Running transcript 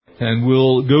And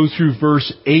we'll go through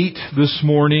verse 8 this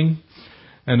morning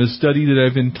and a study that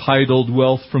I've entitled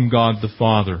Wealth from God the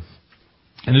Father.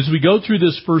 And as we go through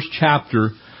this first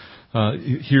chapter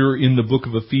here in the book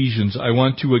of Ephesians, I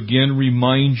want to again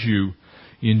remind you,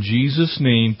 in Jesus'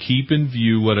 name, keep in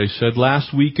view what I said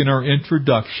last week in our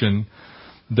introduction,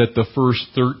 that the first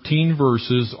 13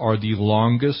 verses are the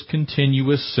longest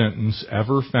continuous sentence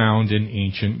ever found in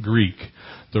ancient Greek.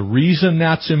 The reason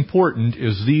that's important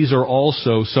is these are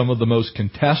also some of the most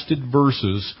contested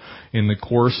verses in the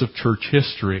course of church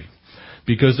history,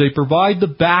 because they provide the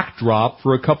backdrop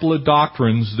for a couple of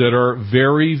doctrines that are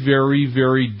very, very,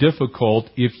 very difficult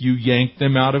if you yank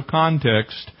them out of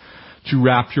context to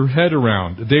wrap your head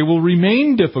around. They will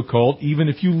remain difficult even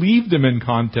if you leave them in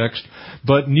context,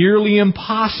 but nearly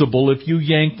impossible if you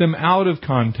yank them out of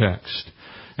context.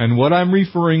 And what I'm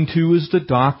referring to is the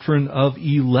doctrine of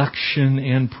election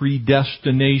and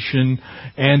predestination,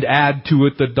 and add to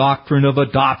it the doctrine of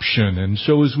adoption. And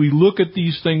so as we look at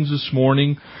these things this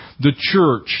morning, the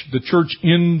church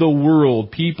in the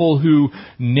world, people who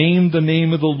name the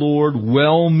name of the Lord,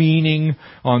 well-meaning,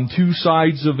 on two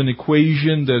sides of an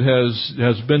equation that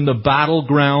has been the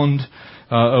battleground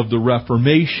of the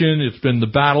Reformation. It's been the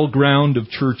battleground of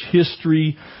church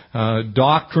history,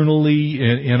 doctrinally.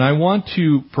 And I want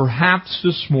to, perhaps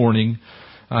this morning,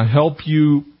 help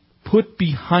you put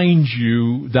behind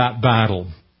you that battle.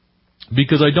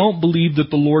 Because I don't believe that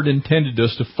the Lord intended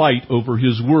us to fight over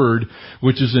His Word,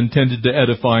 which is intended to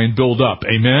edify and build up.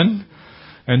 Amen?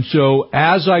 And so,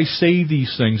 as I say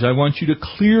these things, I want you to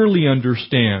clearly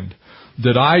understand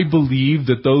that I believe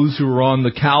that those who are on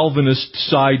the Calvinist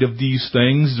side of these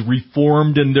things,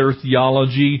 reformed in their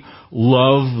theology,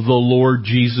 love the Lord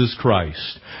Jesus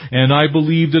Christ. And I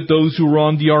believe that those who are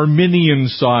on the Arminian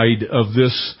side of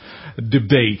this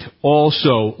debate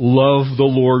also love the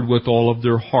Lord with all of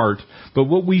their heart. But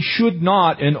what we should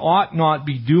not and ought not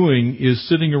be doing is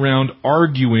sitting around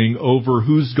arguing over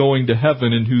who's going to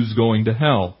heaven and who's going to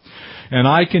hell. And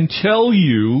I can tell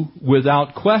you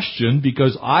without question,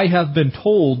 because I have been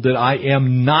told that I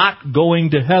am not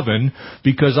going to heaven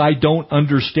because I don't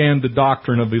understand the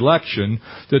doctrine of election,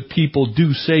 that people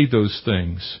do say those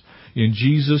things. In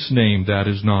Jesus' name, that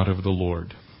is not of the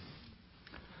Lord.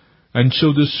 And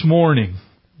so this morning,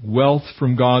 wealth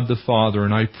from God the Father.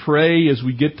 And I pray as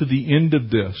we get to the end of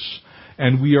this,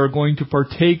 and we are going to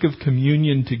partake of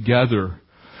communion together,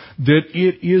 that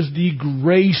it is the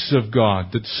grace of God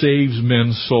that saves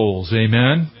men's souls.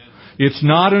 Amen? It's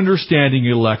not understanding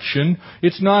election.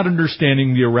 It's not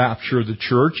understanding the rapture of the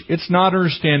church. It's not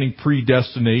understanding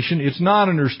predestination. It's not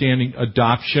understanding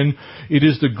adoption. It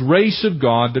is the grace of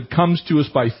God that comes to us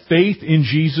by faith in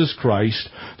Jesus Christ,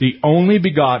 the only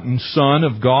begotten Son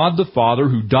of God the Father,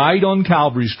 who died on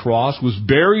Calvary's cross, was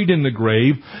buried in the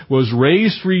grave, was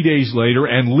raised 3 days later,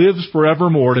 and lives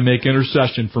forevermore to make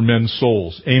intercession for men's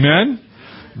souls. Amen?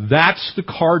 That's the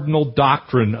cardinal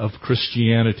doctrine of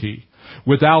Christianity.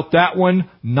 Without that one,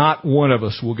 not one of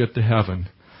us will get to heaven.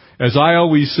 As I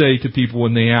always say to people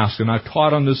when they ask, and I've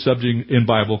taught on this subject in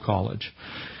Bible college,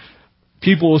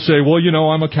 people will say, well,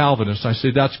 I'm a Calvinist. I say,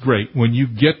 that's great. When you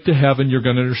get to heaven, you're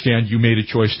going to understand you made a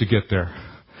choice to get there.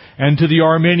 And to the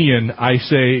Arminian, I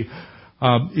say,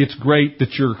 it's great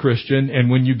that you're a Christian, and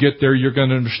when you get there, you're going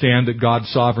to understand that God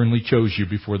sovereignly chose you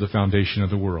before the foundation of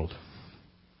the world.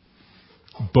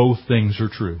 Both things are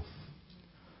true.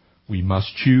 We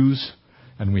must choose,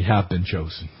 and we have been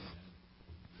chosen.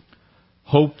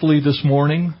 Hopefully this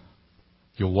morning,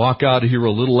 you'll walk out of here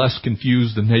a little less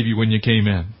confused than maybe when you came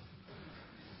in.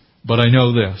 But I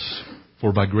know this,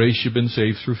 for by grace you've been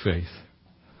saved through faith.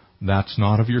 That's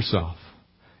not of yourself.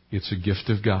 It's a gift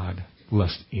of God,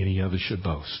 lest any of us should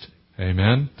boast.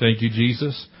 Amen? Thank you,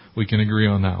 Jesus. We can agree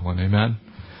on that one. Amen?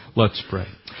 Let's pray.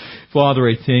 Father,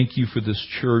 I thank you for this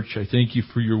church. I thank you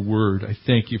for your word. I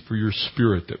thank you for your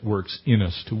Spirit that works in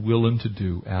us to will and to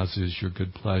do as is your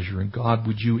good pleasure. And God,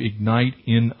 would you ignite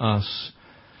in us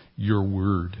your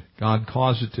word? God,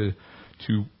 cause it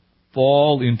to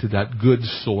fall into that good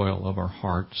soil of our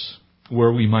hearts,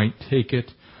 where we might take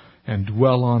it and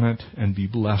dwell on it and be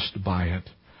blessed by it.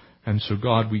 And so,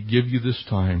 God, we give you this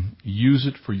time. Use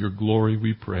it for your glory,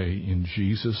 we pray, in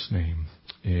Jesus' name.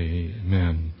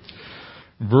 Amen.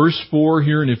 Verse 4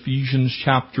 here in Ephesians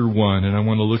chapter 1, and I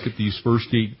want to look at these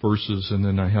first 8 verses, and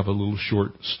then I have a little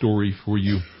short story for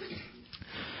you.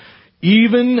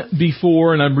 Even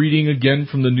before, and I'm reading again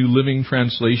from the New Living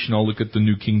Translation, I'll look at the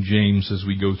New King James as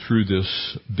we go through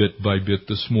this bit by bit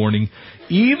this morning.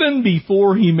 Even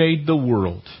before He made the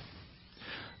world,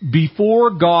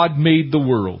 before God made the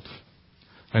world,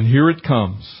 and here it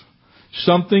comes,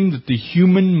 something that the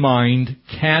human mind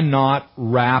cannot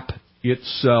wrap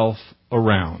itself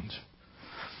around.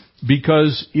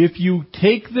 Because if you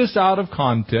take this out of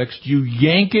context, you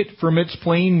yank it from its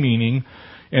plain meaning,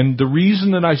 and the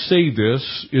reason that I say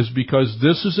this is because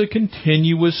this is a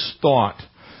continuous thought.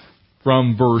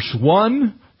 From verse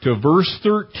 1 to verse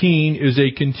 13 is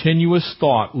a continuous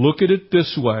thought. Look at it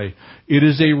this way. It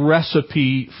is a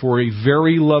recipe for a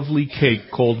very lovely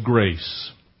cake called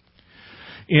grace.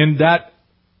 In that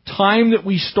time that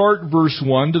we start verse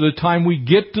 1 to the time we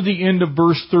get to the end of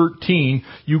verse 13,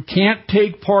 you can't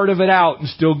take part of it out and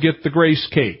still get the grace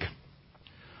cake.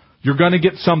 You're going to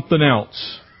get something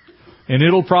else. And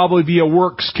it'll probably be a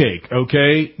works cake,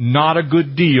 okay? Not a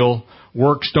good deal.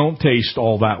 Works don't taste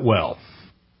all that well.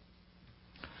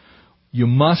 You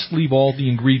must leave all the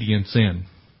ingredients in.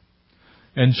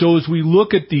 And so as we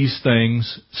look at these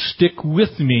things, stick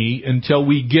with me until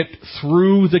we get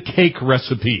through the cake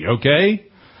recipe, okay?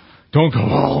 Don't go,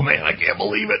 oh man, I can't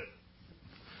believe it.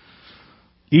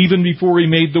 Even before He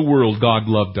made the world, God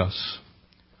loved us.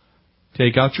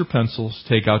 Take out your pencils,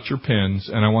 take out your pens,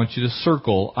 and I want you to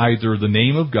circle either the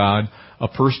name of God, a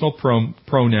personal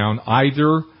pronoun,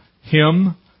 either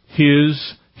Him,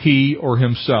 His, He, or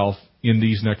Himself in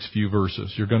these next few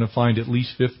verses. You're going to find at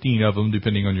least 15 of them,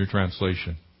 depending on your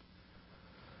translation.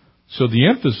 So the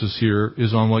emphasis here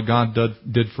is on what God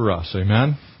did for us.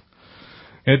 Amen?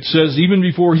 It says, even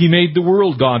before He made the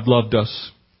world, God loved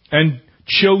us and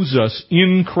chose us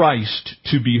in Christ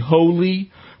to be holy,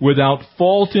 without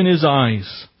fault in His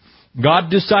eyes.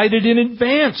 God decided in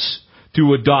advance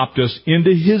to adopt us into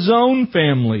His own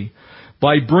family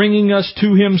by bringing us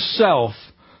to Himself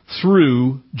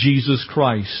through Jesus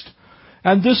Christ.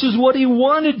 And this is what He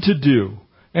wanted to do,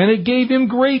 and it gave Him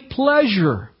great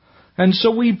pleasure. And so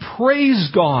we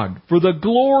praise God for the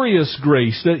glorious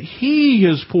grace that He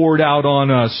has poured out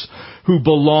on us who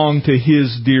belong to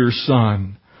His dear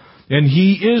Son. And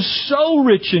He is so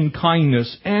rich in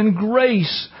kindness and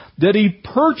grace that He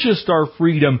purchased our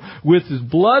freedom with the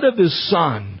blood of His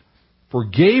Son,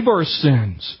 forgave our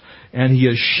sins, and He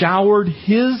has showered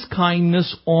His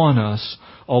kindness on us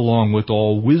along with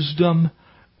all wisdom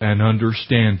and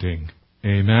understanding.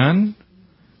 Amen?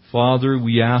 Father,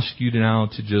 we ask You now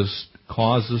to just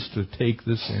cause us to take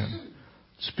this in.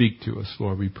 Speak to us,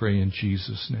 Lord, we pray in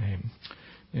Jesus' name.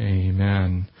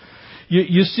 Amen.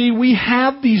 You see, we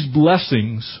have these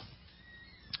blessings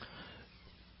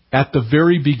at the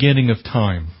very beginning of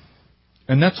time.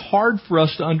 And that's hard for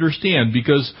us to understand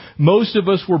because most of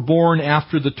us were born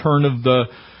after the turn of the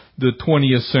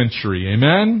 20th century.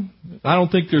 Amen? I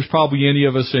don't think there's probably any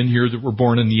of us in here that were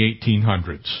born in the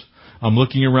 1800s. I'm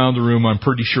looking around the room. I'm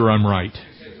pretty sure I'm right.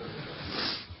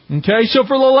 Okay, so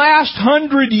for the last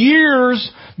 100 years,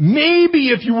 maybe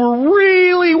if you were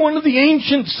really one of the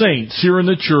ancient saints here in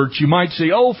the church, you might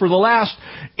say, oh, for the last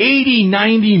 80,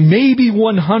 90, maybe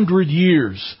 100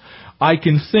 years, I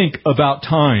can think about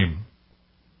time.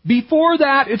 Before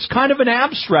that, it's kind of an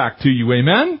abstract to you,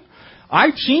 amen?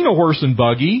 I've seen a horse and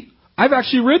buggy. I've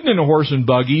actually ridden in a horse and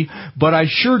buggy, but I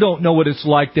sure don't know what it's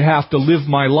like to have to live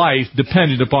my life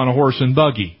dependent upon a horse and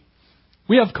buggy.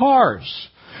 We have cars.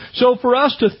 So for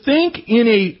us to think in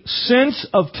a sense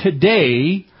of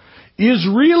today is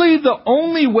really the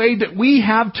only way that we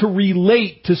have to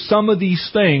relate to some of these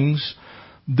things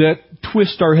that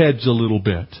twist our heads a little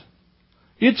bit.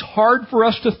 It's hard for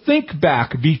us to think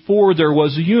back before there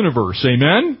was a universe.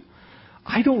 Amen?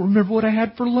 I don't remember what I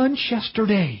had for lunch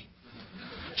yesterday.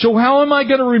 So how am I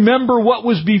going to remember what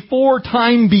was before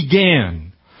time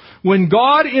began? When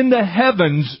God in the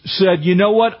heavens said, you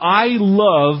know what? I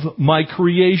love my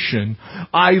creation.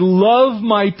 I love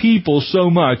my people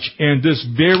so much. And this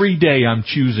very day I'm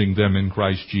choosing them in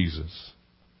Christ Jesus.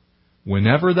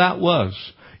 Whenever that was,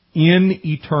 in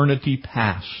eternity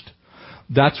past.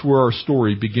 That's where our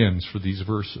story begins for these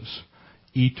verses.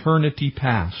 Eternity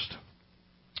past.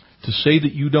 To say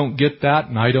that you don't get that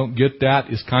and I don't get that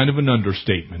is kind of an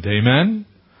understatement. Amen?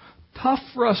 Tough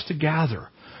for us to gather.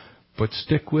 But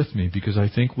stick with me because I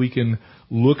think we can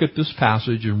look at this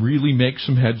passage and really make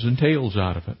some heads and tails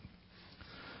out of it.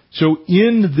 So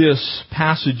in this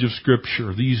passage of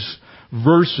Scripture, these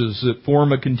verses that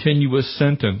form a continuous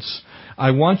sentence,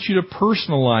 I want you to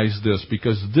personalize this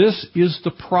because this is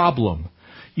the problem.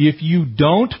 If you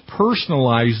don't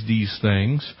personalize these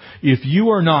things, if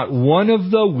you are not one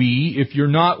of the we, if you're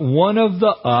not one of the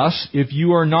us, if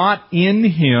you are not in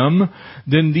Him,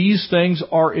 then these things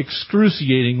are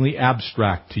excruciatingly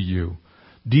abstract to you.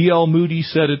 D.L. Moody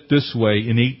said it this way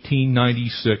in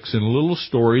 1896 in a little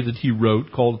story that he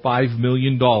wrote called $5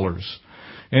 Million.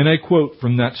 And I quote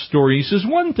from that story. He says,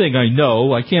 "One thing I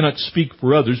know, I cannot speak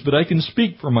for others, but I can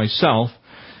speak for myself.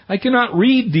 I cannot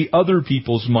read the other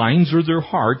people's minds or their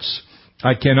hearts.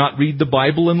 I cannot read the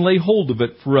Bible and lay hold of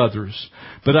it for others,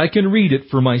 but I can read it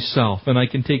for myself, and I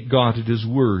can take God at His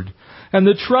word. And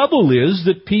the trouble is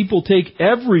that people take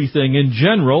everything in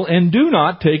general and do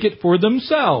not take it for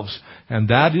themselves." And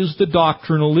that is the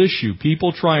doctrinal issue.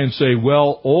 People try and say,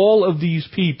 well, all of these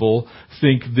people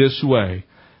think this way.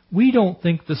 We don't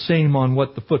think the same on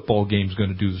what the football game's going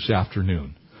to do this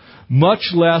afternoon,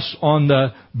 much less on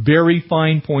the very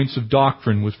fine points of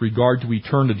doctrine with regard to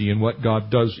eternity and what God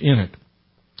does in it.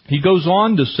 He goes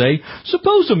on to say,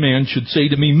 suppose a man should say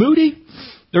to me, "Moody,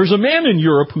 there's a man in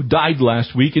Europe who died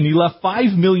last week and he left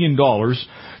 $5 million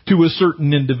to a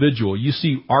certain individual." You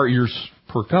see, our ears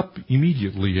perk up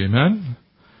immediately, amen?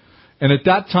 And at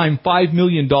that time, $5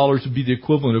 million would be the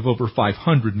equivalent of over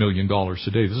 $500 million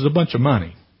today. This is a bunch of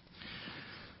money.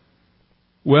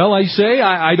 Well, I say,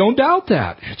 I don't doubt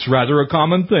that. It's rather a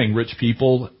common thing. Rich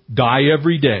people die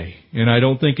every day, and I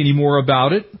don't think any more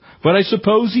about it. But I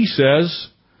suppose he says,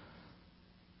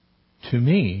 "To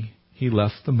me, he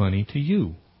left the money to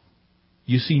you."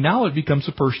 You see, now it becomes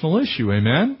a personal issue,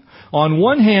 amen? On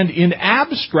one hand, in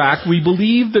abstract, we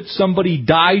believe that somebody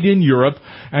died in Europe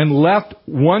and left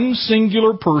one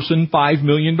singular person $5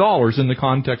 million in the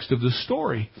context of this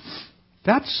story.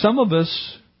 That's some of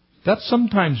us. That's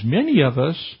sometimes many of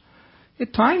us.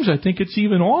 At times, I think it's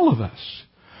even all of us.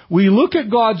 We look at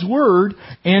God's Word,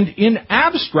 and in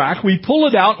abstract, we pull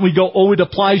it out and we go, oh, it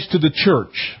applies to the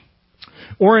church.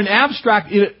 Or in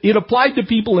abstract, it applied to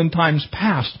people in times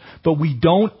past, but we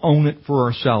don't own it for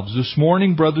ourselves. This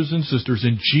morning, brothers and sisters,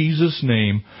 in Jesus'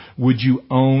 name, would you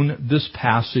own this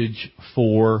passage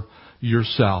for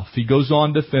yourself? He goes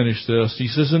on to finish this. He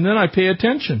says, and then I pay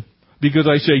attention, because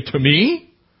I say, "To me?"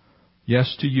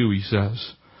 "Yes, to you," he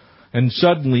says. And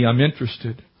suddenly I'm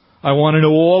interested. I want to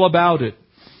know all about it.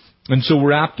 And so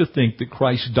we're apt to think that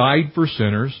Christ died for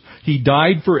sinners. He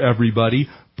died for everybody,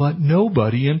 but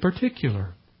nobody in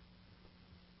particular.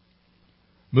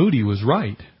 Moody was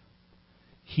right.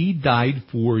 He died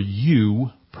for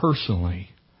you personally,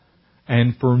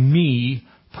 and for me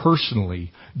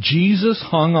personally. Jesus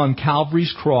hung on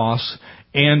Calvary's cross,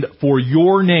 and for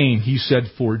your name, He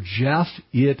said, "For Jeff,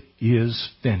 it is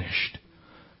finished."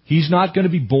 He's not going to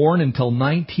be born until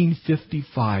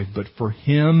 1955, but for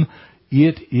him,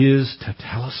 it is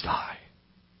tetelestai.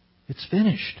 It's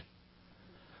finished.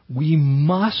 We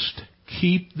must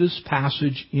keep this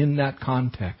passage in that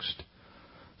context.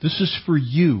 This is for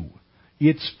you.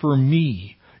 It's for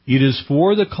me. It is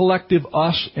for the collective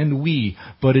us and we,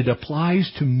 but it applies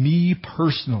to me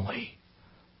personally.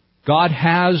 God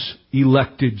has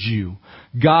elected you.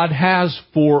 God has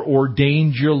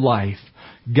foreordained your life.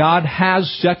 God has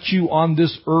set you on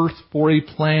this earth for a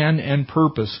plan and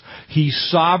purpose. He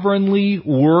sovereignly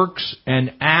works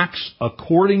and acts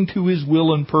according to His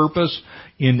will and purpose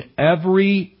in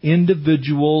every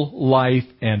individual life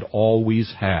and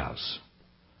always has.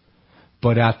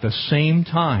 But at the same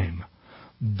time,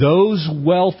 those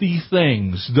wealthy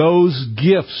things, those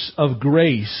gifts of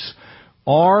grace,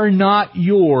 are not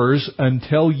yours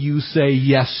until you say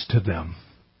yes to them.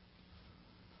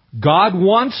 God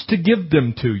wants to give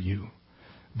them to you,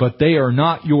 but they are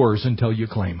not yours until you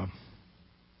claim them.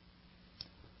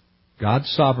 God's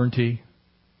sovereignty,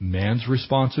 man's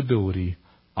responsibility,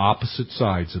 opposite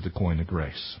sides of the coin of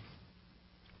grace.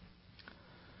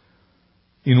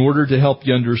 In order to help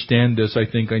you understand this,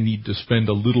 I think I need to spend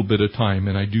a little bit of time,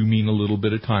 and I do mean a little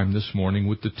bit of time this morning,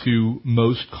 with the two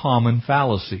most common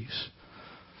fallacies.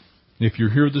 If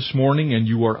you're here this morning and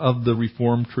you are of the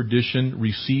Reformed tradition,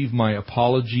 receive my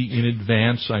apology in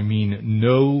advance. I mean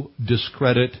no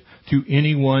discredit to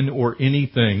anyone or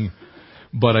anything,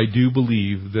 but I do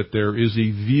believe that there is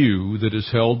a view that is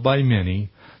held by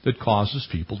many that causes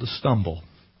people to stumble.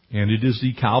 And it is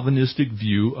the Calvinistic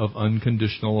view of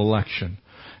unconditional election.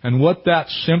 And what that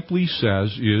simply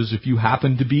says is, if you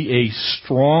happen to be a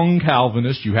strong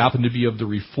Calvinist, you happen to be of the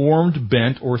Reformed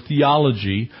bent or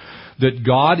theology, that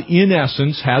God, in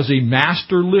essence, has a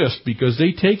master list, because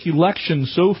they take election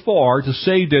so far to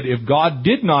say that if God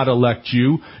did not elect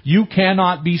you, you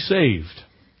cannot be saved.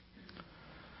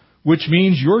 Which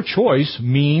means your choice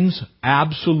means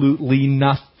absolutely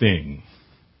nothing.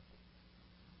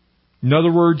 In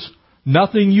other words,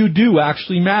 nothing you do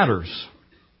actually matters.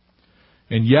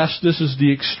 And yes, this is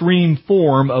the extreme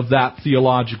form of that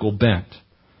theological bent.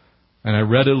 And I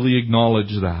readily acknowledge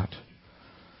that.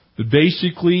 But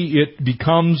basically, it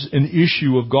becomes an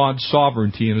issue of God's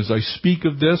sovereignty. And as I speak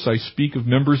of this, I speak of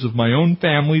members of my own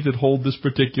family that hold this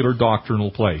particular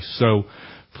doctrinal place. So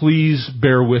Please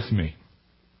bear with me.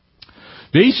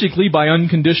 Basically, by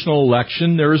unconditional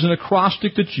election, there is an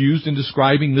acrostic that's used in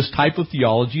describing this type of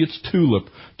theology. It's TULIP.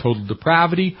 Total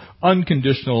depravity,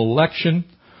 unconditional election,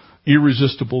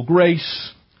 irresistible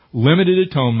grace, limited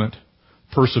atonement,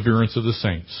 perseverance of the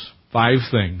saints. 5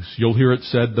 things. You'll hear it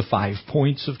said, the 5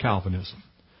 points of Calvinism.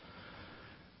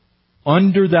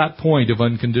 Under that point of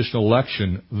unconditional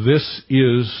election, this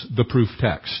is the proof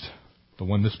text, the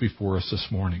one that's before us this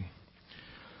morning.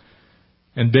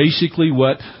 And basically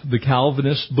what the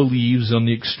Calvinist believes on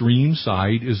the extreme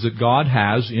side is that God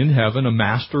has in heaven a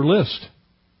master list.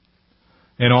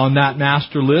 And on that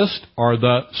master list are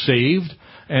the saved,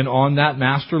 and on that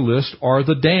master list are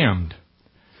the damned.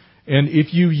 And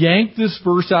if you yank this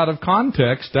verse out of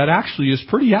context, that actually is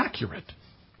pretty accurate.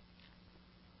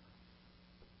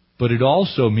 But it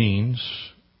also means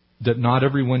that not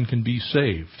everyone can be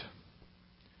saved.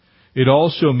 It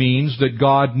also means that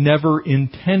God never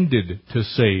intended to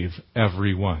save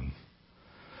everyone.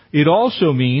 It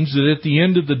also means that at the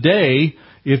end of the day,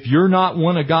 if you're not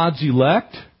one of God's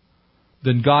elect,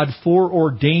 then God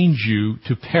foreordained you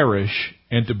to perish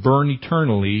and to burn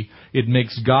eternally. It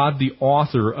makes God the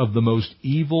author of the most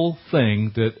evil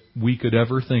thing that we could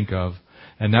ever think of,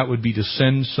 and that would be to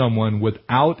send someone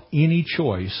without any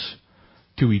choice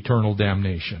to eternal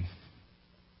damnation.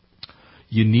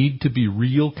 You need to be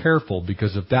real careful,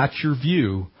 because if that's your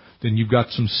view, then you've got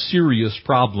some serious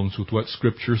problems with what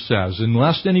Scripture says. And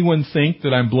lest anyone think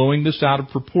that I'm blowing this out of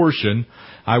proportion,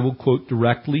 I will quote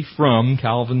directly from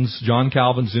John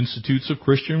Calvin's Institutes of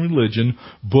Christian Religion,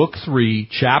 Book 3,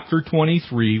 Chapter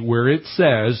 23, where it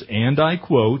says, and I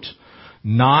quote,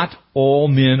 "Not all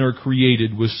men are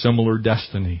created with similar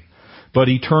destiny, but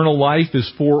eternal life is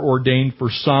foreordained for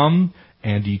some,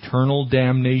 and eternal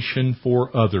damnation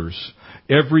for others.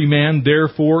 Every man,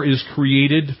 therefore, is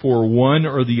created for one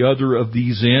or the other of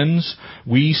these ends.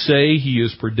 We say he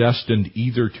is predestined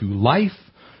either to life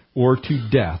or to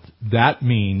death." That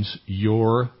means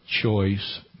your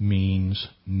choice means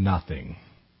nothing.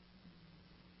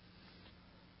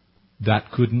 That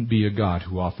couldn't be a God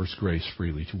who offers grace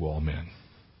freely to all men.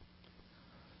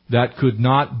 That could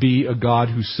not be a God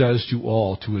who says to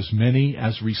all, to as many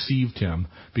as received Him,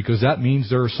 because that means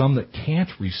there are some that can't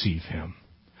receive Him.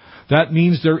 That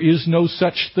means there is no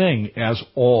such thing as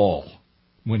all,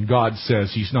 when God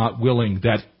says He's not willing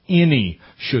that any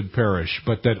should perish,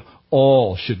 but that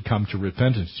all should come to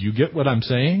repentance. Do you get what I'm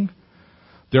saying?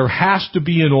 There has to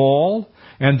be an all,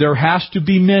 and there has to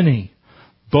be many.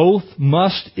 Both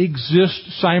must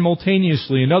exist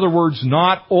simultaneously. In other words,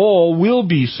 not all will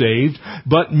be saved,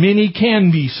 but many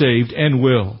can be saved and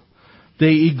will.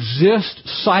 They exist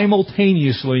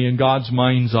simultaneously in God's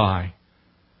mind's eye.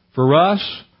 For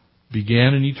us,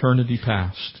 began in eternity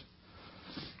past.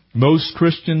 Most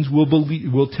Christians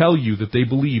will tell you that they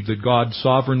believe that God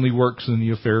sovereignly works in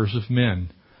the affairs of men.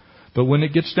 But when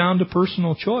it gets down to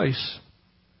personal choice,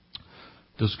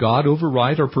 does God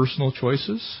override our personal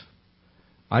choices?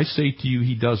 I say to you,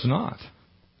 He does not.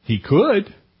 He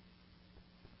could,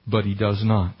 but He does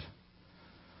not.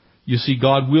 You see,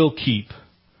 God will keep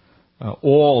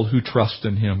all who trust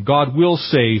in Him. God will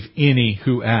save any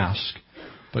who ask.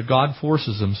 But God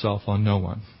forces Himself on no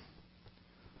one.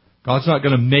 God's not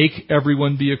going to make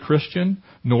everyone be a Christian,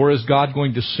 nor is God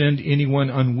going to send anyone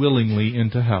unwillingly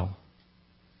into hell.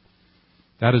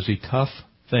 That is a tough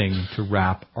thing to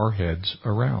wrap our heads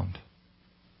around.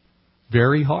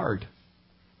 Very hard.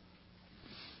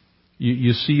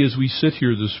 You see, as we sit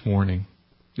here this morning,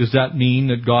 does that mean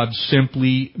that God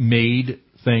simply made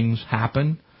things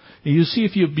happen? And you see,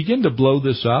 if you begin to blow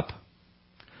this up,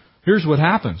 here's what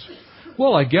happens.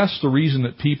 Well, I guess the reason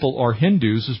that people are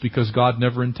Hindus is because God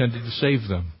never intended to save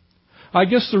them. I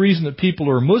guess the reason that people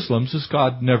are Muslims is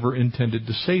God never intended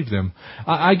to save them.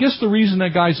 I guess the reason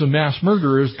that guy's a mass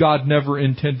murderer is God never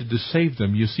intended to save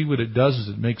them. You see, what it does is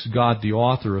it makes God the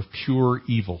author of pure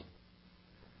evil.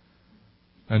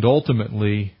 And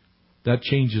ultimately, that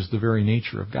changes the very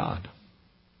nature of God.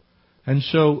 And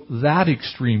so that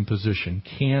extreme position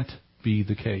can't be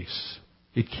the case.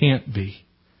 It can't be.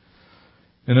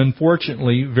 And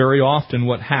unfortunately, very often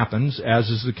what happens, as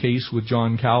is the case with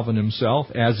John Calvin himself,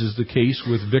 as is the case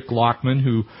with Vic Lockman,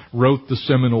 who wrote the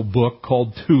seminal book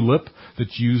called Tulip,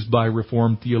 that's used by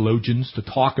Reformed theologians to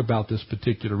talk about this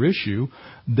particular issue,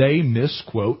 they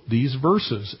misquote these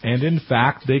verses. And in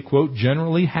fact, they quote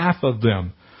generally half of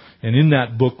them. And in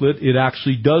that booklet, it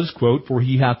actually does quote, "For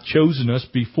He hath chosen us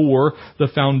before the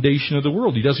foundation of the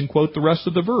world." He doesn't quote the rest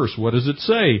of the verse. What does it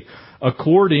say?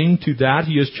 "According to that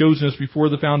He has chosen us before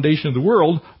the foundation of the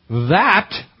world,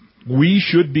 that We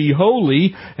should be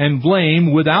holy and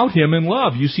blame without Him in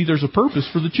love. You see, there's a purpose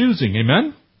for the choosing.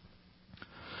 Amen?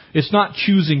 It's not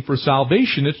choosing for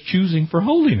salvation. It's choosing for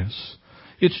holiness.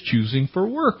 It's choosing for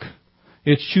work.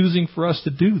 It's choosing for us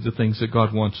to do the things that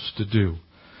God wants us to do.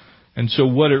 And so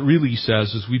what it really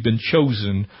says is we've been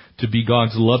chosen to be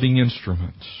God's loving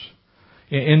instruments.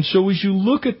 And so as you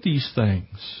look at these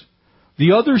things,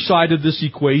 the other side of this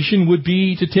equation would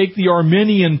be to take the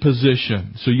Arminian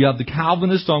position. So you have the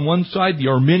Calvinists on one side, the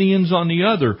Arminians on the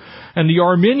other. And the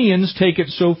Arminians take it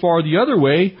so far the other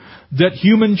way that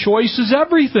human choice is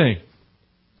everything.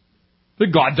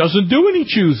 That God doesn't do any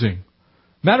choosing.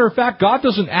 Matter of fact, God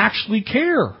doesn't actually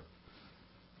care.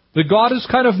 That God is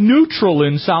kind of neutral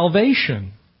in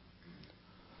salvation.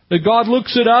 That God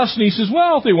looks at us and He says,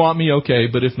 well, if they want me, okay,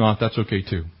 but if not, that's okay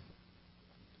too.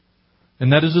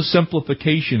 And that is a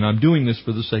simplification. I'm doing this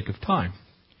for the sake of time.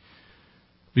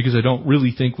 Because I don't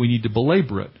really think we need to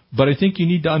belabor it. But I think you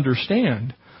need to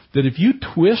understand that if you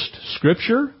twist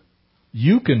Scripture,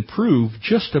 you can prove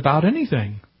just about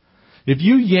anything. If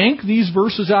you yank these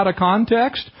verses out of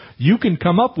context, you can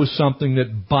come up with something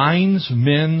that binds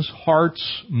men's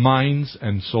hearts, minds,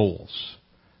 and souls.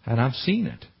 And I've seen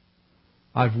it.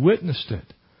 I've witnessed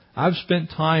it. I've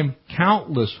spent time,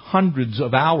 countless hundreds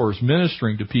of hours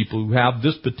ministering to people who have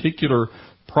this particular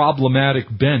problematic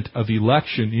bent of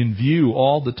election in view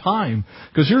all the time.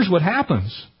 Because here's what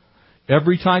happens.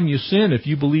 Every time you sin, if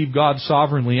you believe God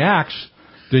sovereignly acts,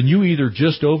 then you either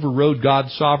just overrode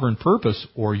God's sovereign purpose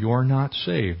or you're not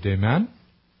saved. Amen?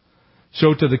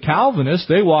 So to the Calvinists,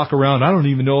 they walk around, I don't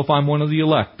even know if I'm one of the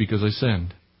elect because I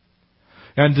sinned.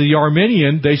 And to the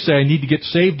Arminian, they say, I need to get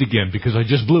saved again because I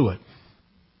just blew it.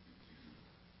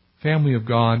 Family of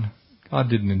God, God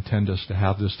didn't intend us to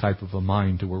have this type of a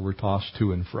mind to where we're tossed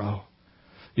to and fro.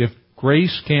 If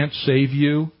grace can't save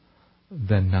you,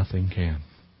 then nothing can.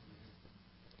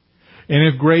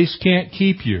 And if grace can't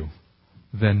keep you,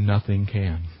 then nothing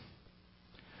can.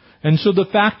 And so the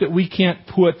fact that we can't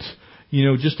put,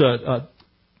 just a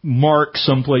mark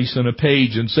someplace on a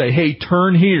page and say, hey,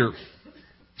 turn here.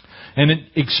 And it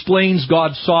explains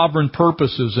God's sovereign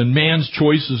purposes and man's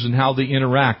choices and how they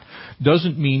interact,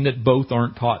 doesn't mean that both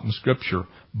aren't taught in Scripture.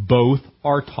 Both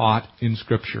are taught in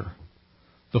Scripture.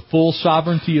 The full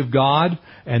sovereignty of God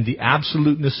and the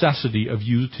absolute necessity of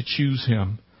you to choose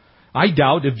Him. I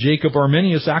doubt if Jacob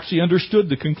Arminius actually understood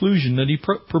the conclusion that he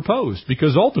proposed,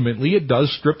 because ultimately it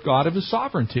does strip God of His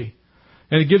sovereignty.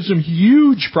 And it gives him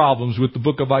huge problems with the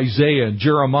book of Isaiah and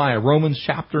Jeremiah, Romans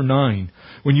chapter 9.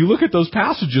 When you look at those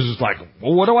passages, it's like,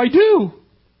 well, what do I do?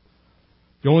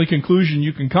 The only conclusion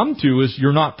you can come to is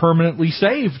you're not permanently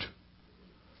saved.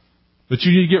 But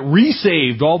you need to get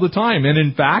resaved all the time. And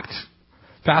in fact,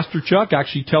 Pastor Chuck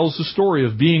actually tells the story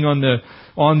of being on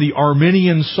the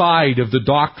Arminian side of the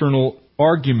doctrinal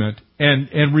argument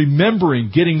and remembering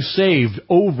getting saved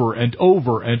over and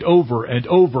over and over and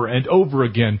over and over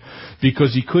again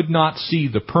because he could not see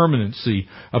the permanency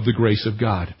of the grace of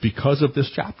God because of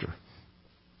this chapter.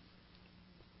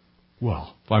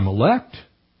 Well, if I'm elect,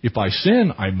 if I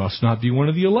sin, I must not be one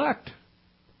of the elect.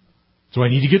 So I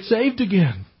need to get saved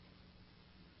again.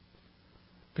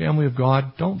 Family of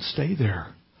God, don't stay there.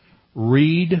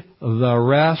 Read the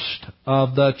rest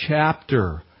of the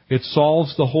chapter. It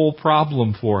solves the whole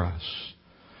problem for us.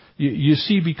 You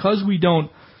see, because we don't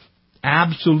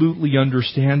absolutely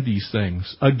understand these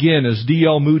things. Again, as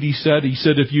D.L. Moody said, he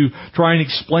said, if you try and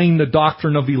explain the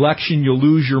doctrine of election, you'll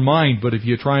lose your mind. But if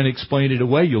you try and explain it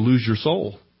away, you'll lose your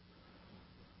soul.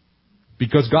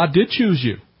 Because God did choose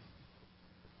you.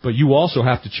 But you also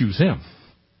have to choose Him.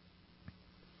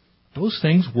 Those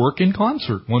things work in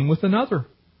concert, one with another.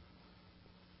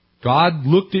 God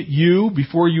looked at you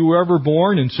before you were ever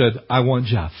born and said, I want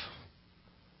Jeff.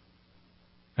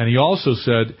 And He also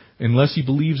said, unless he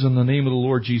believes in the name of the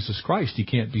Lord Jesus Christ, he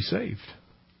can't be saved.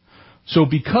 So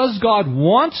because God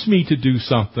wants me to do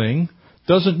something,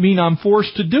 doesn't mean I'm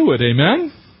forced to do it.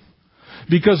 Amen?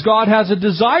 Because God has a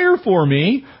desire for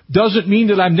me, doesn't mean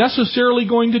that I'm necessarily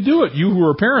going to do it. You who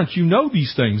are parents, you know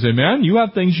these things. Amen? You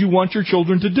have things you want your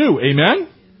children to do. Amen?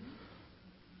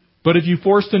 But if you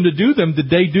force them to do them, did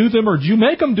they do them or did you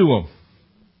make them do them?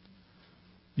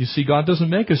 You see, God doesn't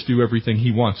make us do everything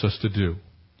He wants us to do.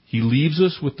 He leaves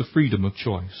us with the freedom of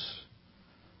choice.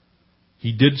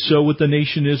 He did so with the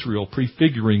nation Israel,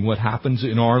 prefiguring what happens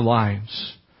in our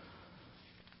lives.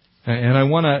 And I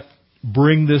want to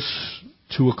bring this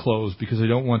to a close because I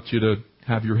don't want you to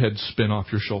have your head spin off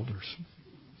your shoulders.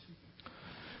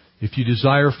 If you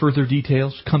desire further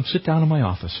details, come sit down in my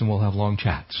office and we'll have long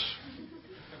chats.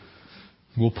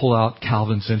 We'll pull out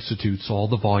Calvin's Institutes, all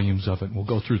the volumes of it, and we'll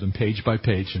go through them page by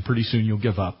page, and pretty soon you'll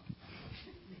give up.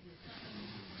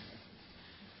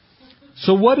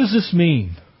 So what does this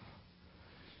mean?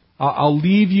 I'll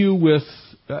leave you with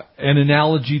an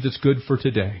analogy that's good for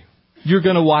today. You're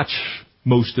going to watch,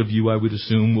 most of you I would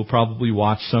assume, will probably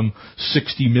watch, some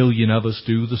 60 million of us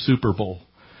do, the Super Bowl.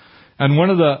 And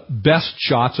one of the best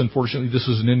shots, unfortunately this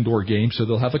is an indoor game, so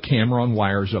they'll have a camera on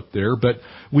wires up there, but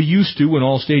we used to, when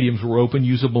all stadiums were open,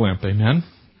 use a blimp, amen?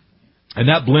 And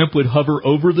that blimp would hover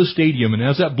over the stadium, and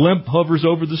as that blimp hovers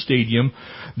over the stadium,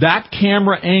 that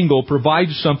camera angle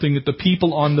provides something that the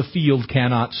people on the field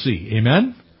cannot see,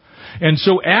 amen? And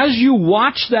so as you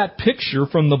watch that picture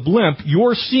from the blimp,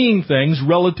 you're seeing things,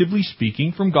 relatively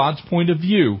speaking, from God's point of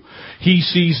view. He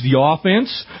sees the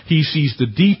offense, He sees the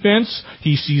defense,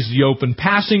 He sees the open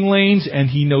passing lanes, and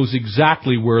He knows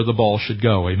exactly where the ball should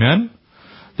go. Amen?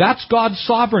 That's God's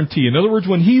sovereignty. In other words,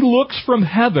 when He looks from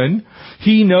heaven,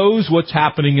 He knows what's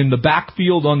happening in the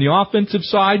backfield on the offensive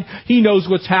side. He knows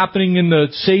what's happening in the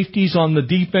safeties on the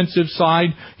defensive side.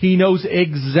 He knows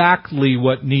exactly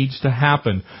what needs to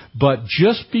happen. But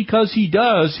just because He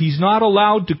does, He's not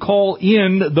allowed to call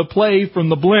in the play from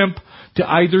the blimp to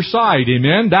either side.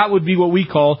 Amen? That would be what we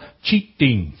call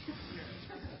cheating.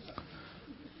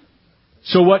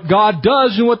 So what God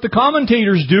does and what the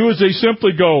commentators do is they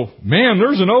simply go, man,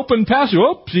 there's an open passage.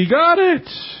 Oops, He got it.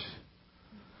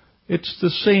 It's the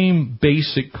same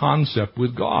basic concept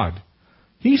with God.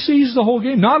 He sees the whole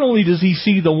game. Not only does He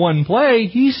see the one play,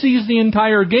 He sees the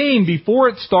entire game before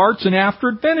it starts and after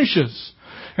it finishes.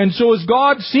 And so as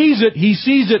God sees it, He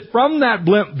sees it from that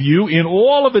blimp view in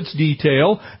all of its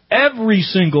detail, every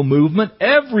single movement,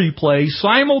 every play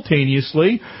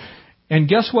simultaneously. And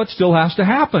guess what still has to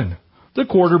happen? The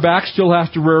quarterback still has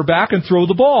to rear back and throw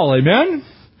the ball. Amen?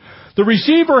 The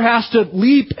receiver has to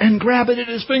leap and grab it at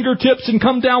his fingertips and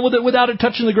come down with it without it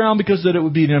touching the ground, because then it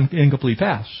would be an incomplete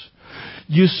pass.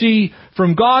 You see,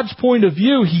 from God's point of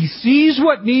view, He sees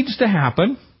what needs to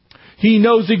happen. He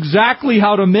knows exactly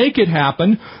how to make it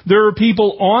happen. There are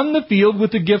people on the field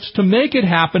with the gifts to make it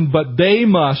happen, but they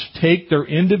must take their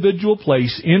individual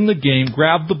place in the game,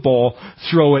 grab the ball,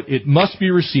 throw it. It must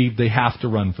be received. They have to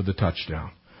run for the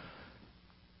touchdown.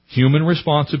 Human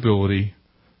responsibility,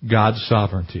 God's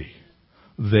sovereignty.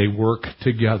 They work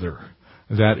together.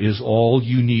 That is all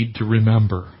you need to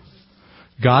remember.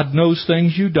 God knows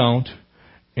things you don't,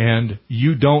 and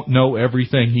you don't know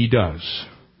everything He does.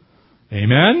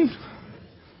 Amen?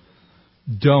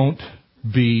 Don't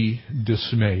be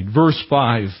dismayed. Verse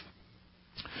 5.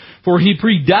 For He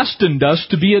predestined us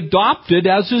to be adopted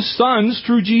as His sons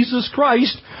through Jesus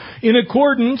Christ, in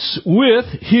accordance with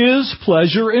His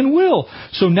pleasure and will.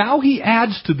 So now He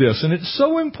adds to this, and it's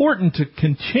so important to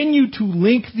continue to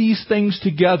link these things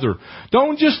together.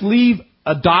 Don't just leave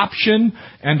adoption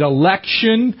and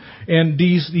election and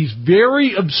these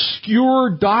very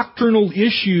obscure doctrinal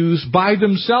issues by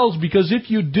themselves, because if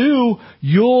you do,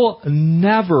 you'll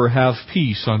never have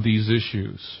peace on these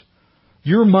issues.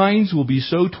 Your minds will be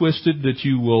so twisted that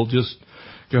you will just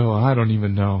go, I don't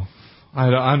even know.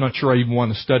 I'm not sure I even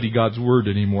want to study God's Word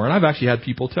anymore. And I've actually had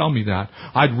people tell me that.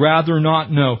 I'd rather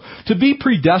not know. To be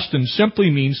predestined simply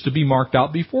means to be marked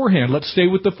out beforehand. Let's stay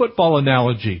with the football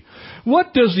analogy.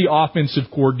 What does the offensive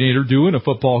coordinator do in a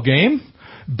football game?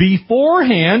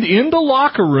 Beforehand, in the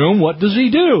locker room, what does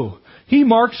he do? He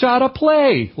marks out a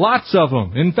play. Lots of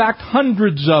them. In fact,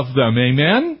 hundreds of them.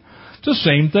 Amen? It's the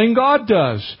same thing God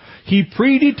does. He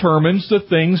predetermines the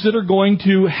things that are going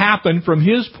to happen from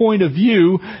His point of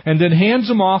view, and then hands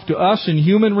them off to us in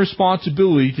human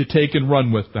responsibility to take and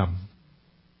run with them.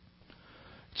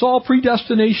 It's all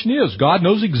predestination is. God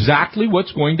knows exactly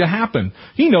what's going to happen.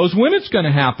 He knows when it's going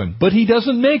to happen, but He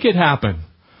doesn't make it happen.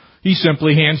 He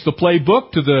simply hands the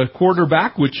playbook to the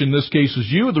quarterback, which in this case is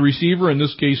you, the receiver in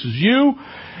this case is you,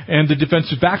 and the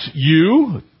defensive backs,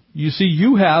 you. You see,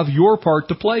 you have your part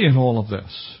to play in all of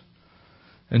this.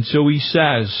 And so He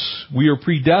says, we are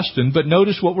predestined, but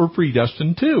notice what we're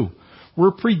predestined to.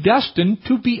 We're predestined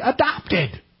to be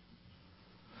adopted.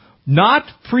 Not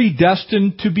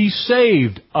predestined to be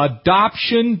saved.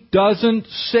 Adoption doesn't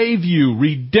save you.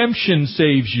 Redemption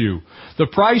saves you. The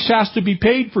price has to be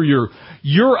paid for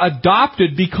you're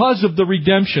adopted because of the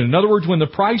redemption. In other words, when the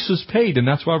price is paid, and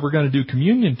that's why we're going to do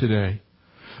communion today.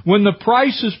 When the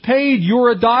price is paid, you're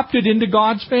adopted into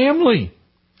God's family.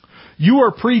 You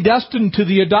are predestined to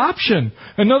the adoption.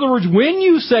 In other words, when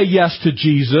you say yes to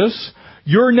Jesus,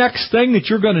 your next thing that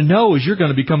you're going to know is you're going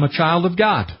to become a child of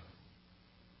God.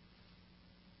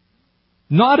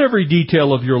 Not every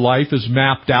detail of your life is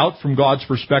mapped out from God's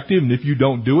perspective, and if you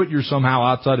don't do it, you're somehow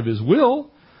outside of His will.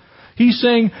 He's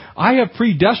saying, I have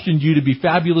predestined you to be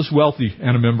fabulous, wealthy,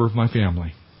 and a member of my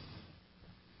family.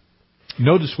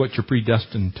 Notice what you're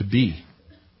predestined to be.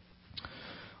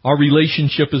 Our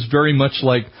relationship is very much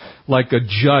like a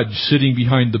judge sitting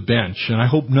behind the bench. And I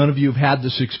hope none of you have had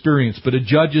this experience, but a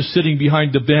judge is sitting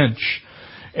behind the bench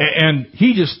and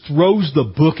he just throws the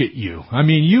book at you. I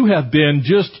mean, you have been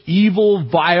just evil,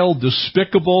 vile,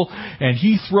 despicable, and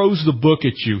he throws the book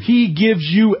at you. He gives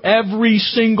you every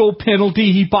single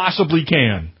penalty he possibly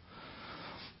can.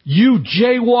 You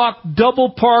jaywalked,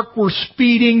 double parked, were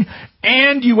speeding,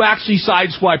 and you actually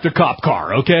sideswiped a cop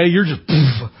car, okay? You're just...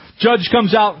 Judge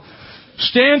comes out,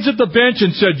 stands at the bench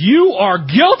and said, "You are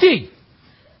guilty.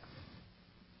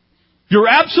 You're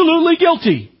absolutely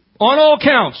guilty on all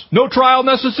counts. No trial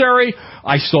necessary.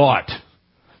 I saw it."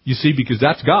 You see, because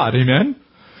that's God, amen?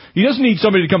 He doesn't need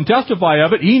somebody to come testify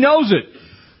of it. He knows it,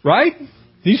 right?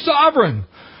 He's sovereign.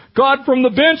 God from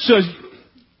the bench says,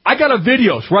 "I got a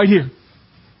video. It's right here."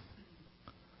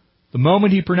 The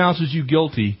moment He pronounces you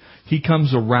guilty, He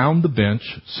comes around the bench,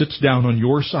 sits down on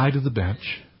your side of the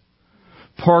bench,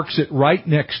 parks it right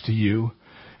next to you,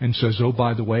 and says, "Oh,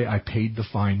 by the way, I paid the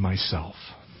fine myself."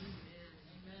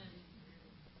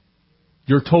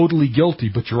 You're totally guilty,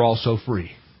 but you're also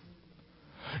free.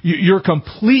 You're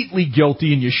completely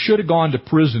guilty, and you should have gone to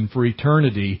prison for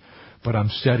eternity, but I'm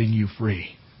setting you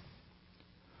free.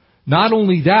 Not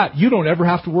only that, you don't ever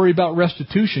have to worry about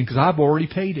restitution because I've already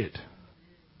paid it.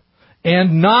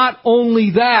 And not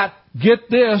only that, get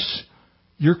this,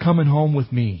 you're coming home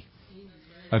with me.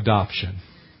 Adoption.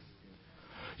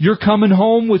 You're coming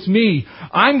home with me.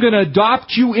 I'm going to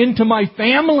adopt you into my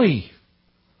family.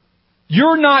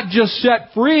 You're not just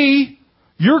set free.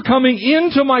 You're coming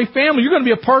into my family. You're going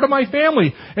to be a part of my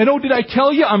family. And oh, did I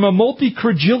tell you I'm a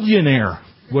multi-cragillionaire?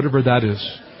 Whatever that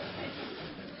is.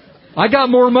 I got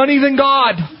more money than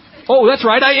God. Oh, that's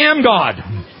right. I am God.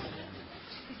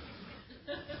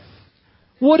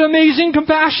 What amazing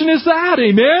compassion is that?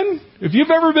 Amen? If you've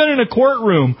ever been in a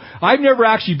courtroom, I've never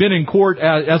actually been in court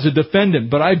as a defendant,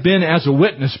 but I've been as a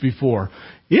witness before.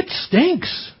 It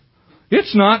stinks.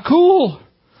 It's not cool.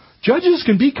 Judges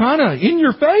can be kind of in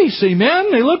your face.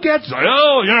 Amen? They look at you and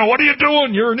say, "Oh, what are you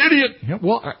doing? You're an idiot." Yeah,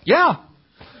 well, yeah.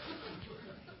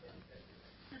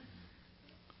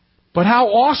 But how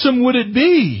awesome would it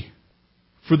be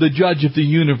for the judge of the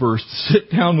universe to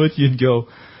sit down with you and go,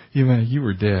 "You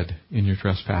were dead in your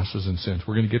trespasses and sins."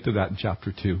 We're going to get to that in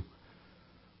chapter 2.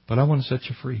 But I want to set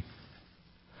you free.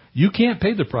 You can't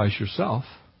pay the price yourself.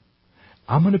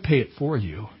 I'm going to pay it for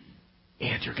you.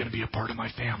 And you're going to be a part of my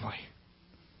family.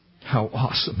 How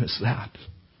awesome is that?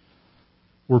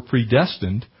 We're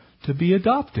predestined to be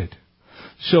adopted.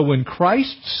 So when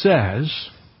Christ says,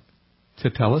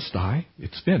 "Tetelestai,"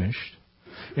 it's finished,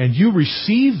 and you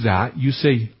receive that, you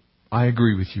say, "I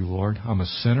agree with you, Lord. I'm a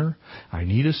sinner. I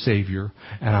need a Savior.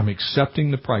 And I'm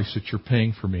accepting the price that you're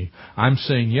paying for me." I'm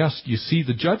saying yes. You see,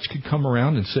 the judge could come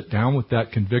around and sit down with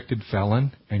that convicted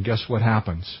felon. And guess what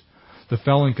happens? The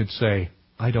felon could say,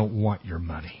 "I don't want your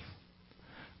money.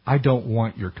 I don't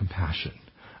want your compassion.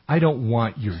 I don't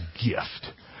want your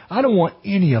gift. I don't want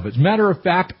any of it. As a matter of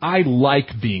fact, I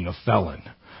like being a felon.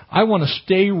 I want to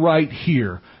stay right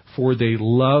here. For they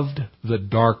loved the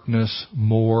darkness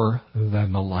more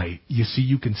than the light." You see,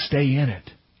 you can stay in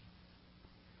it.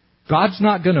 God's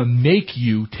not going to make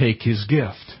you take His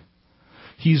gift.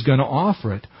 He's going to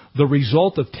offer it. The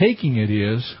result of taking it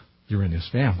is you're in His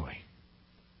family.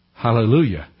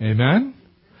 Hallelujah. Amen?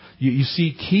 You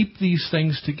see, keep these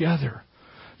things together.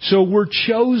 So we're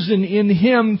chosen in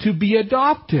Him to be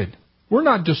adopted. We're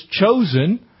not just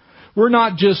chosen. We're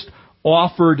not just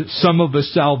offered some of us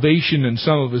salvation and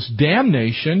some of us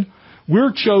damnation.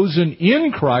 We're chosen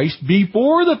in Christ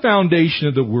before the foundation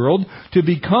of the world to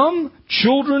become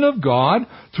children of God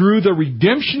through the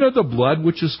redemption of the blood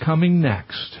which is coming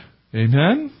next.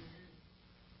 Amen?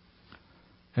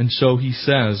 And so he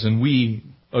says, and we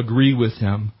agree with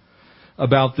him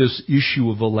about this issue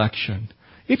of election.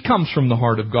 It comes from the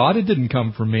heart of God. It didn't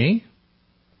come from me.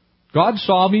 God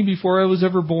saw me before I was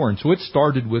ever born, so it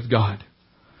started with God.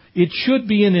 It should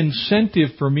be an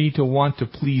incentive for me to want to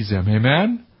please Him.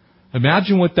 Amen?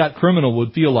 Imagine what that criminal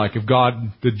would feel like if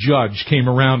God, the judge, came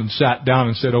around and sat down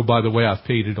and said, "Oh, by the way, I've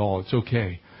paid it all. It's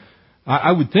okay."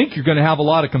 I would think you're going to have a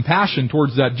lot of compassion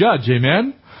towards that judge.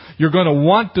 Amen? You're going to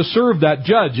want to serve that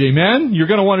judge. Amen? You're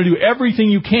going to want to do everything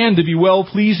you can to be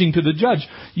well-pleasing to the judge.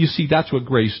 You see, that's what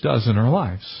grace does in our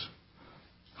lives.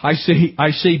 I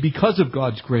say because of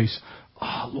God's grace,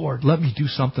 "Oh, Lord, let me do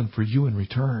something for you in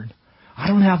return. I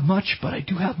don't have much, but I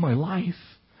do have my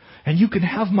life. And you can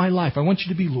have my life. I want you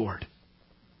to be Lord.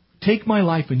 Take my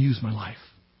life and use my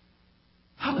life."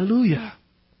 Hallelujah.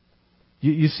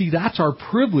 You see, that's our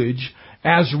privilege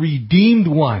as redeemed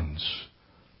ones.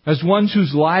 As ones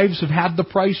whose lives have had the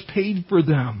price paid for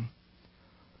them.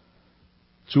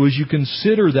 So as you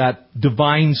consider that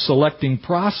divine selecting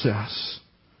process,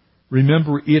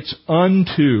 remember it's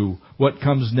unto what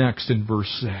comes next in verse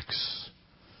 6.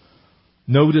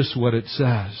 Notice what it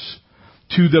says.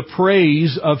 To the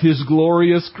praise of His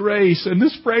glorious grace. And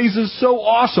this phrase is so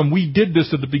awesome. We did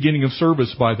this at the beginning of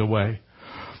service, by the way.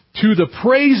 To the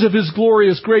praise of His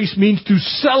glorious grace means to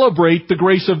celebrate the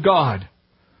grace of God.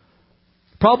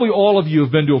 Probably all of you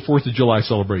have been to a 4th of July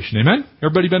celebration. Amen?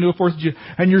 Everybody been to a 4th of July?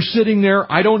 And you're sitting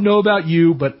there. I don't know about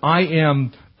you, but I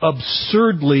am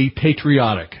absurdly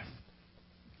patriotic.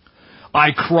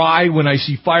 I cry when I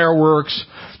see fireworks,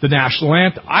 the national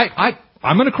anthem.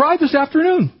 I'm going to cry this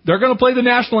afternoon. They're going to play the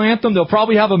national anthem. They'll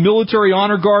probably have a military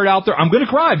honor guard out there. I'm going to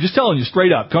cry. I'm just telling you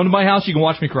straight up. Come to my house. You can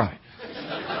watch me cry.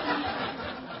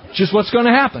 Just what's going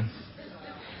to happen.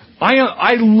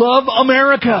 I love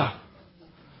America.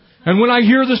 And when I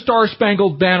hear the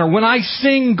Star-Spangled Banner, when I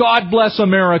sing God Bless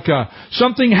America,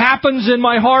 something happens in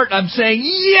my heart. I'm saying,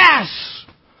 yes!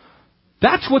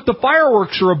 That's what the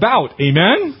fireworks are about.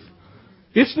 Amen?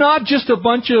 It's not just a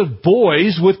bunch of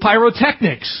boys with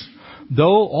pyrotechnics.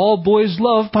 Though all boys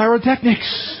love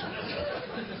pyrotechnics.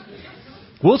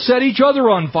 We'll set each other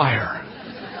on fire.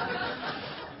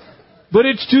 But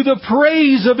it's to the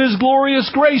praise of His glorious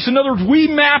grace. In other words, we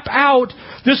map out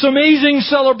this amazing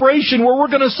celebration where we're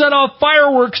going to set off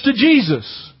fireworks to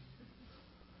Jesus.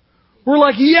 We're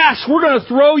like, yes, we're going to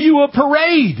throw you a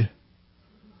parade.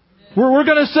 Where we're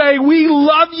going to say, we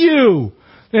love you.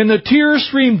 And the tears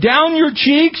stream down your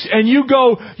cheeks and you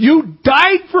go, you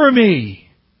died for me.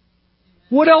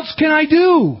 What else can I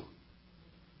do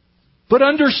but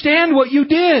understand what you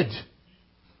did?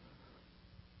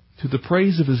 To the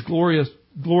praise of His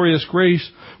glorious grace,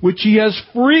 which He has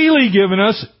freely given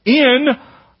us in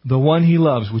the one He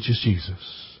loves, which is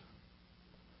Jesus.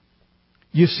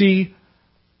 You see,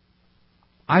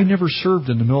 I never served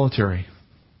in the military.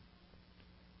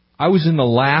 I was in the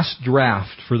last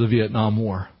draft for the Vietnam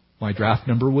War. My draft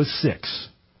number was 6.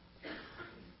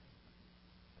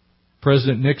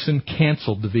 President Nixon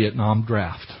canceled the Vietnam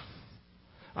draft.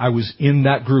 I was in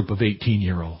that group of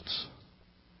 18-year-olds.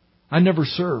 I never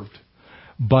served,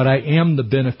 but I am the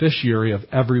beneficiary of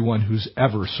everyone who's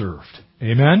ever served.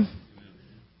 Amen?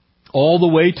 All the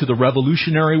way to the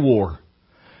Revolutionary War.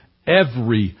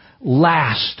 Every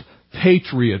last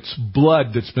patriot's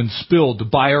blood that's been spilled to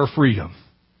buy our freedom.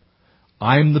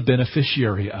 I'm the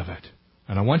beneficiary of it.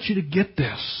 And I want you to get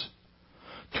this.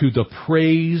 To the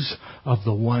praise of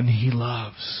the one He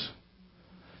loves.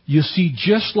 You see,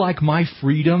 just like my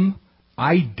freedom,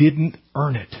 I didn't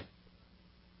earn it.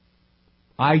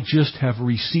 I just have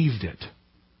received it.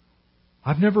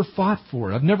 I've never fought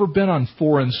for it. I've never been on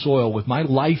foreign soil with my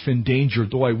life in danger,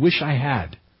 though I wish I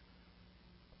had.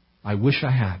 I wish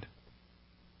I had.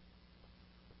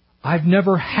 I've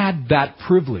never had that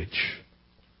privilege.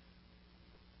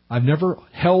 I've never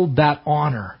held that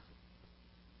honor.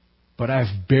 But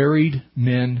I've buried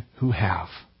men who have.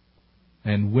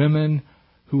 And women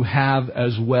who have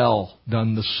as well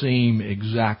done the same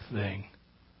exact thing.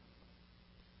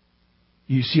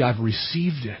 You see, I've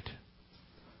received it.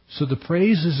 So the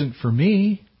praise isn't for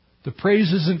me. The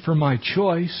praise isn't for my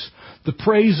choice. The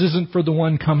praise isn't for the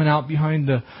one coming out behind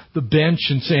the bench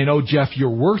and saying, oh, Jeff, you're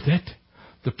worth it.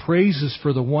 The praise is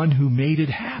for the one who made it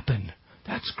happen.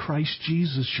 That's Christ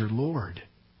Jesus, your Lord.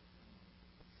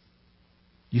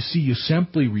 You see, you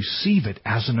simply receive it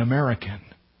as an American.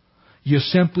 You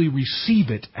simply receive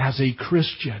it as a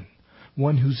Christian,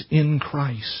 one who's in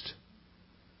Christ.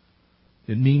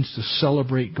 It means to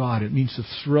celebrate God. It means to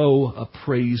throw a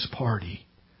praise party.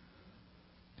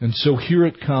 And so here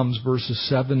it comes, verses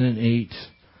 7 and 8.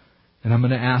 And I'm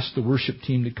going to ask the worship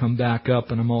team to come back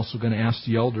up, and I'm also going to ask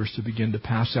the elders to begin to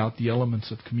pass out the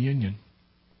elements of communion.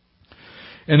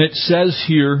 And it says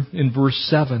here in verse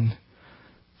 7,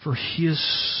 for He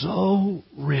is so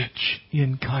rich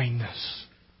in kindness.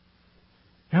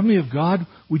 Family of God,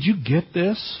 would you get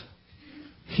this?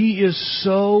 He is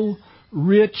so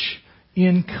rich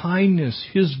in kindness.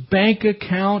 His bank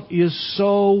account is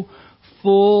so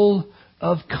full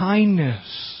of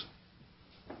kindness.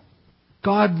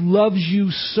 God loves you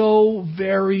so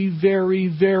very,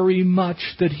 very, very much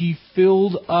that He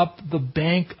filled up the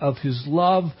bank of His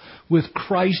love with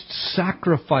Christ's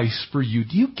sacrifice for you.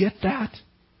 Do you get that?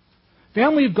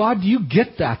 Family of God, do you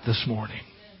get that this morning?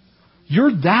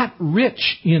 You're that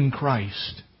rich in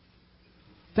Christ.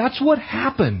 That's what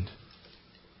happened.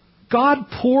 God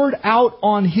poured out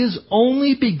on His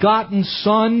only begotten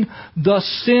Son the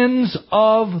sins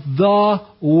of the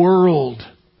world.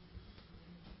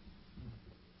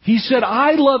 He said,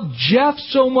 I love Jeff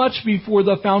so much before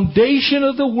the foundation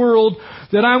of the world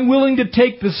that I'm willing to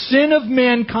take the sin of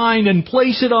mankind and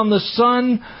place it on the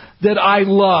Son that I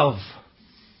love.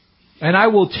 And I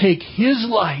will take his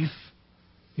life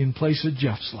in place of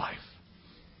Jeff's life.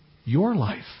 Your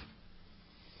life.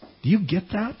 Do you get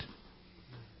that?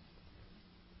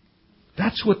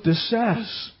 That's what this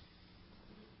says.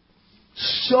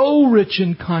 So rich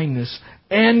in kindness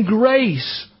and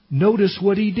grace. Notice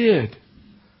what he did.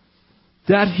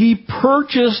 That he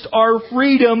purchased our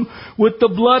freedom with the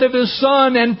blood of his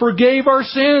Son and forgave our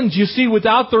sins. You see,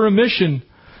 without the remission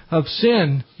of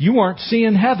sin, you aren't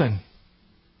seeing heaven.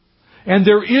 And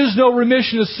there is no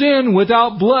remission of sin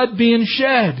without blood being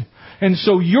shed. And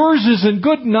so yours isn't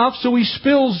good enough, so he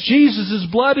spills Jesus'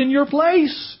 blood in your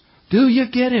place. Do you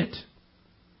get it?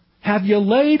 Have you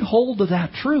laid hold of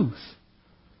that truth?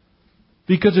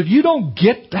 Because if you don't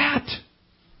get that,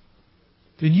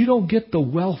 then you don't get the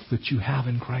wealth that you have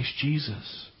in Christ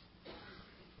Jesus.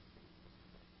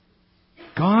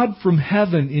 God from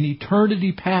heaven in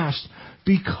eternity past,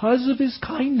 because of his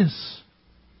kindness,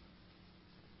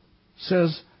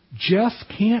 says Jeff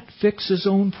can't fix his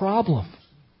own problem.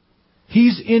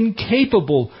 He's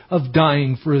incapable of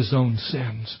dying for his own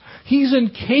sins. He's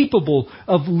incapable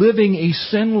of living a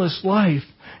sinless life.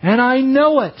 And I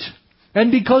know it.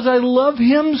 And because I love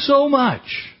him so much,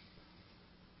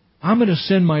 I'm going to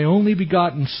send my only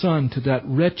begotten Son to that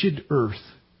wretched earth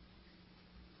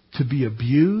to be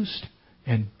abused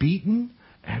and beaten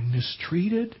and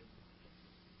mistreated,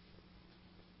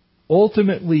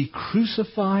 ultimately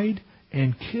crucified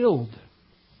and killed.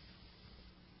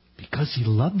 Because he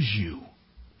loves you.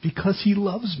 Because he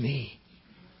loves me.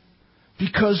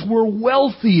 Because we're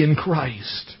wealthy in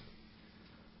Christ.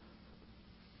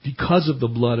 Because of the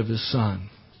blood of his Son.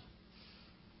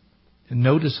 And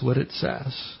notice what it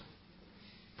says.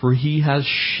 For he has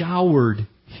showered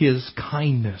his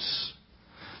kindness.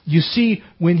 You see,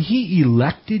 when he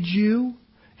elected you,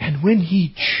 and when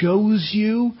he chose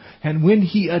you, and when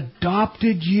he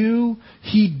adopted you,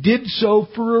 he did so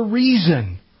for a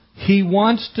reason. He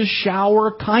wants to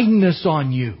shower kindness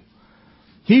on you.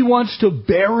 He wants to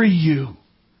bury you.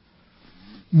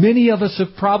 Many of us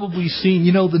have probably seen,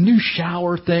 the new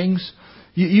shower things.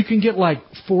 You can get like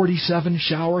 47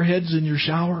 shower heads in your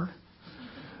shower.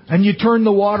 And you turn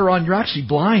the water on, you're actually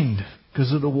blind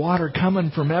because of the water coming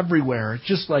from everywhere. It's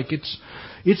just like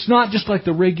it's not just like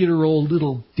the regular old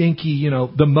little dinky,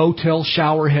 the motel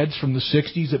shower heads from the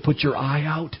 60s that put your eye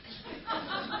out.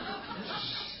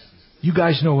 You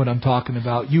guys know what I'm talking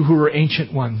about. You who are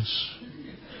ancient ones.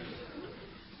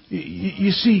 You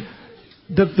see,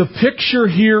 the picture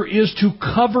here is to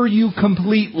cover you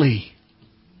completely.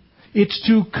 It's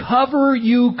to cover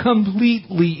you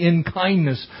completely in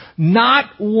kindness. Not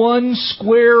 1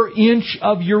 square inch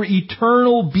of your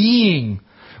eternal being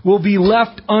will be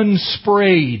left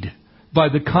unsprayed by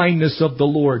the kindness of the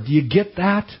Lord. Do you get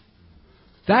that?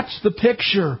 That's the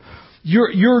picture.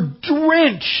 You're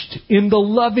drenched in the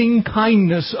loving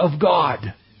kindness of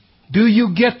God. Do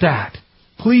you get that?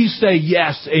 Please say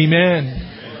yes,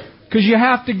 amen. Because you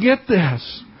have to get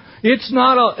this. It's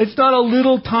not a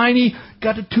little tiny,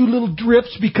 got 2 little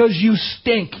drips because you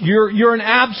stink. You're an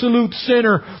absolute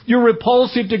sinner. You're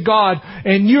repulsive to God.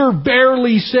 And you're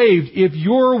barely saved. If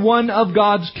you're one of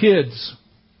God's kids,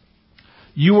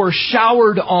 you are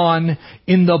showered on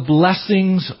in the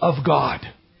blessings of God.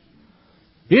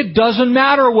 It doesn't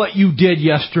matter what you did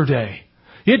yesterday.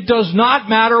 It does not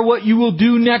matter what you will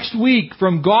do next week.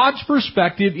 From God's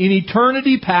perspective, in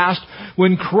eternity past,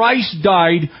 when Christ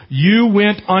died, you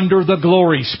went under the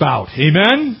glory spout.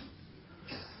 Amen?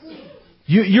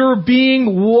 You're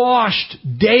being washed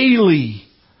daily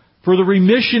for the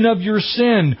remission of your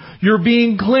sin. You're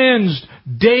being cleansed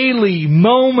daily,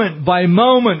 moment by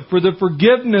moment, for the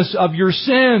forgiveness of your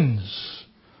sins.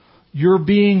 You're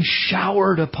being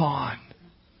showered upon.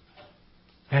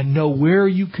 And know where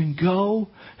you can go,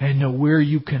 and know where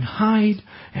you can hide,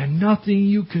 and nothing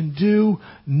you can do,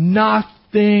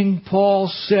 nothing, Paul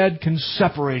said, can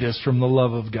separate us from the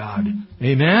love of God.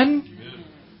 Amen?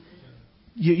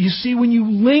 You see, when you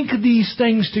link these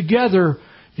things together,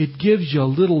 it gives you a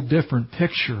little different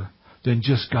picture than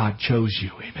just God chose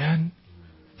you. Amen?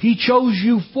 He chose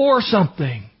you for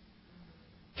something.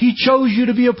 He chose you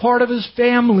to be a part of His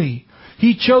family.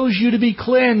 He chose you to be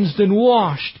cleansed and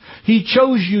washed. He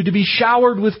chose you to be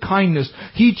showered with kindness.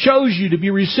 He chose you to be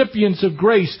recipients of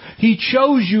grace. He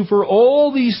chose you for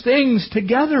all these things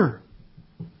together.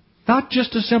 Not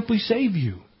just to simply save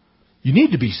you. You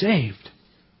need to be saved.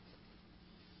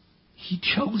 He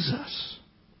chose us.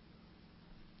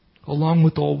 Along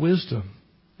with all wisdom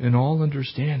and all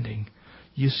understanding.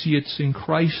 You see, it's in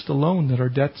Christ alone that our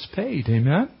debt's paid.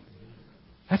 Amen?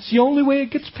 That's the only way it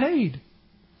gets paid.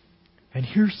 And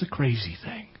here's the crazy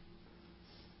thing.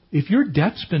 If your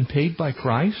debt's been paid by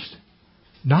Christ,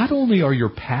 not only are your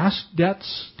past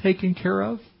debts taken care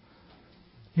of,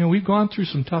 we've gone through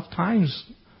some tough times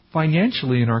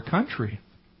financially in our country.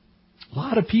 A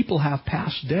lot of people have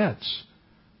past debts.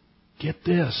 Get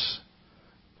this.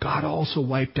 God also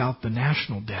wiped out the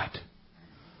national debt.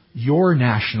 Your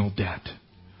national debt.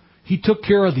 He took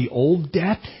care of the old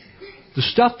debt. The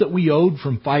stuff that we owed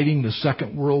from fighting the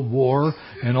Second World War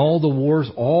and all the wars,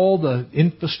 all the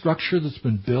infrastructure that's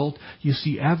been built. You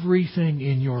see, everything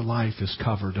in your life is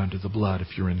covered under the blood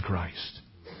if you're in Christ.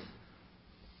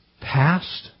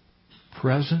 Past,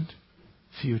 present,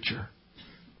 future.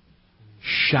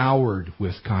 Showered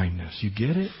with kindness. You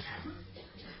get it?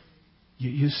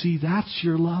 You see, that's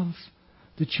your love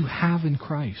that you have in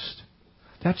Christ.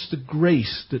 That's the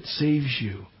grace that saves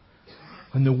you.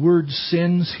 And the word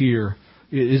sins here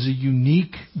is a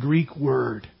unique Greek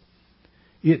word.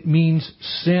 It means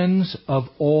sins of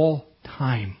all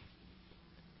time.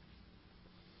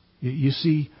 You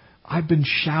see, I've been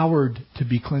showered to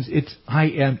be cleansed. I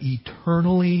am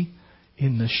eternally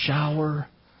in the shower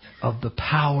of the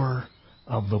power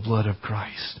of the blood of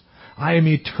Christ. I am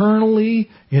eternally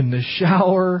in the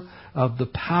shower of the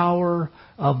power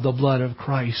of the blood of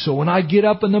Christ. So when I get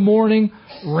up in the morning,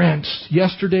 rinsed.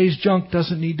 Yesterday's junk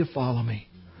doesn't need to follow me.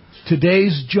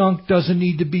 Today's junk doesn't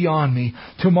need to be on me.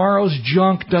 Tomorrow's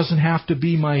junk doesn't have to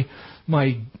be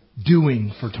my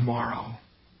doing for tomorrow.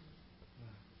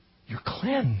 You're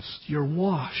cleansed. You're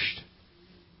washed.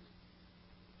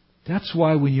 That's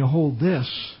why when you hold this,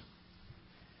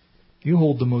 you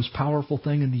hold the most powerful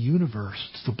thing in the universe.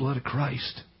 It's the blood of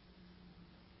Christ.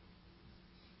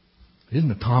 It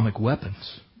isn't atomic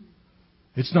weapons.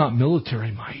 It's not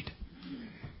military might.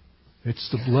 It's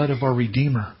the blood of our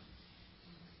Redeemer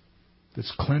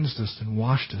that's cleansed us and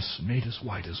washed us and made us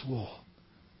white as wool.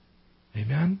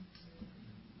 Amen?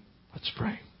 Let's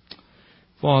pray.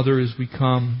 Father, as we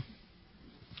come,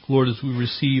 Lord, as we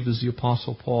receive, as the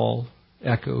Apostle Paul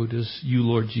echoed, as you,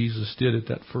 Lord Jesus, did at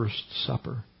that first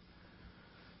supper.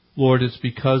 Lord, it's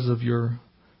because of your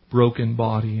broken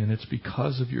body and it's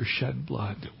because of your shed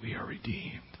blood that we are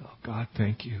redeemed. Oh, God,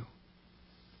 thank you.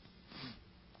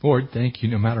 Lord, thank you,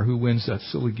 no matter who wins that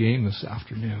silly game this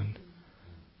afternoon,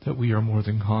 that we are more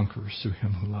than conquerors through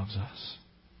Him who loves us.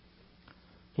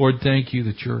 Lord, thank you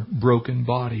that your broken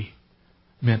body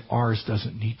meant ours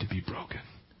doesn't need to be broken.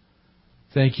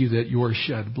 Thank you that your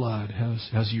shed blood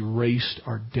has erased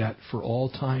our debt for all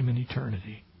time and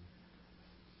eternity.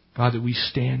 God, that we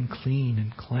stand clean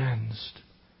and cleansed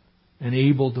and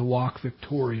able to walk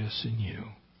victorious in you.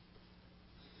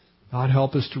 God,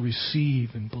 help us to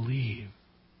receive and believe.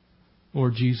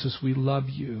 Lord Jesus, we love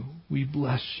you. We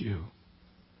bless you.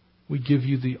 We give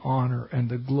you the honor and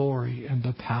the glory and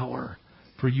the power,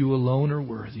 for you alone are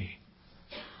worthy.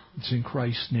 It's in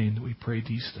Christ's name that we pray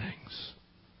these things.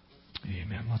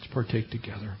 Amen. Let's partake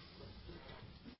together.